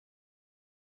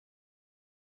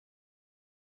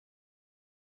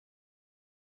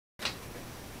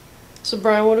So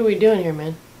Bryan, what are we doing here,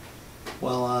 man?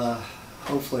 Well,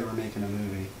 hopefully we're making a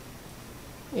movie.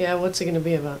 Yeah, what's it gonna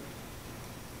be about?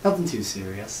 Nothing too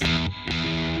serious. Donald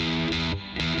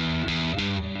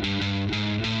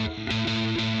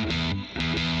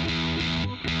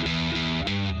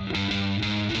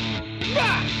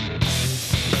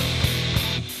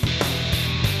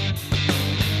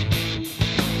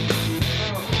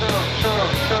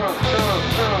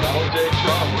J.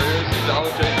 Trump.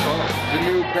 The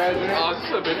new president. Oh, is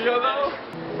this a video though?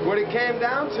 What it came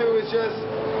down to is just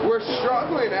we're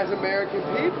struggling as American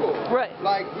people. Right.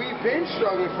 Like, we've been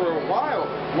struggling for a while.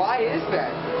 Why is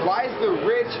that? Why is the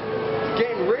rich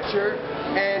getting richer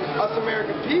and us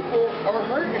American people are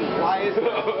hurting? Why is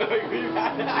that?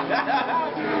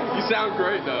 You sound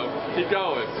great though. Keep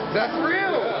going. That's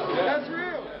real. Yeah. That's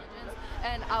real.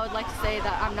 And I would like to say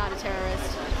that I'm not a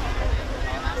terrorist.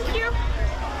 Thank you.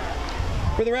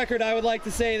 For the record, I would like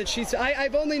to say that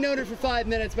I've only known her for 5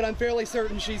 minutes, but I'm fairly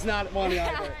certain she's not one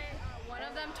either. One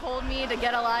of them told me to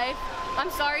get a life.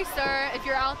 I'm sorry, sir, if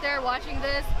you're out there watching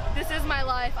this. This is my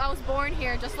life. I was born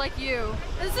here just like you.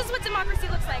 This is what democracy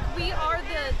looks like. We are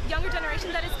the younger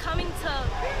generation that is coming to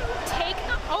take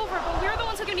over, but we're the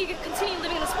ones who are going to continue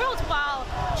living in this world while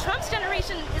Trump's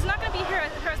generation is not going to be here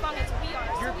for as long as we are.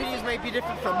 Your opinions may be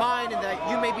different from mine, and that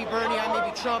you may be Bernie, I may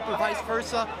be Trump, or vice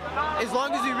versa. As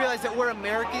long as we realize that we're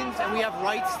Americans and we have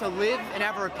rights to live and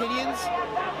have our opinions,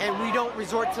 and we don't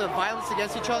resort to violence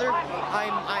against each other,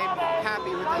 I'm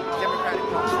happy with the Democratic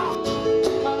culture.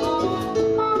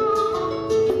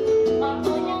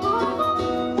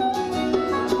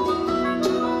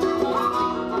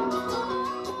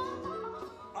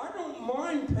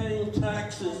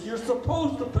 Taxes. You're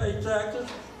supposed to pay taxes,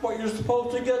 but you're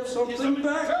supposed to get something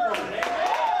back from it.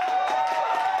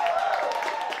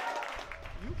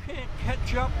 You can't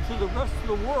catch up to the rest of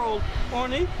the world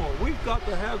on equal. We've got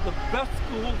to have the best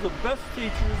schools, the best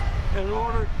teachers in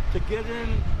order to get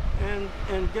in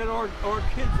and get our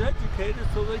kids educated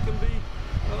so they can be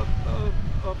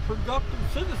productive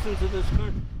citizens of this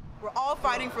country. We're all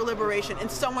fighting for liberation in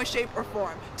some way, shape, or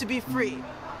form, to be free.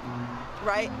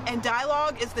 Right? And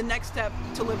dialogue is the next step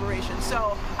to liberation.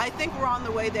 So I think we're on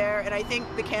the way there, and I think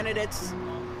the candidates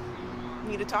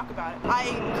need to talk about it. I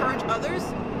encourage others,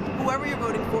 whoever you're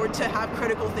voting for, to have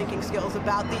critical thinking skills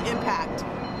about the impact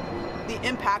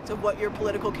of what your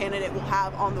political candidate will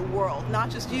have on the world.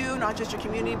 Not just you, not just your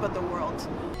community, but the world.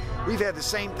 We've had the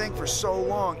same thing for so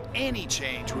long. Any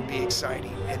change would be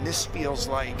exciting, and this feels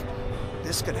like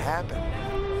this could happen.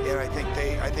 And I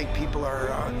think people are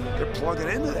they're plugging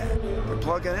into that. They're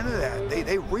plugging into that.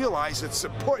 They realize it's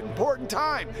an important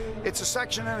time. It's a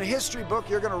section in a history book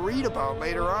you're going to read about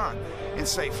later on and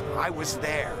say, I was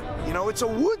there. You know, it's a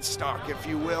Woodstock, if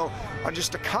you will, on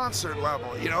just a concert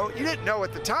level. You know, you didn't know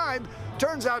at the time.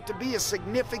 Turns out to be a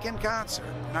significant concert.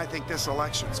 And I think this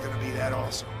election is going to be that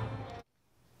also.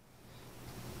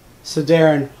 So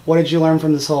Daryn, what did you learn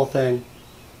from this whole thing?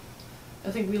 I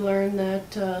think we learned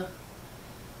that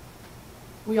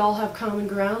we all have common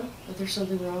ground, that there's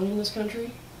something wrong in this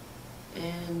country,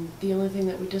 and the only thing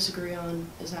that we disagree on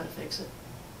is how to fix it.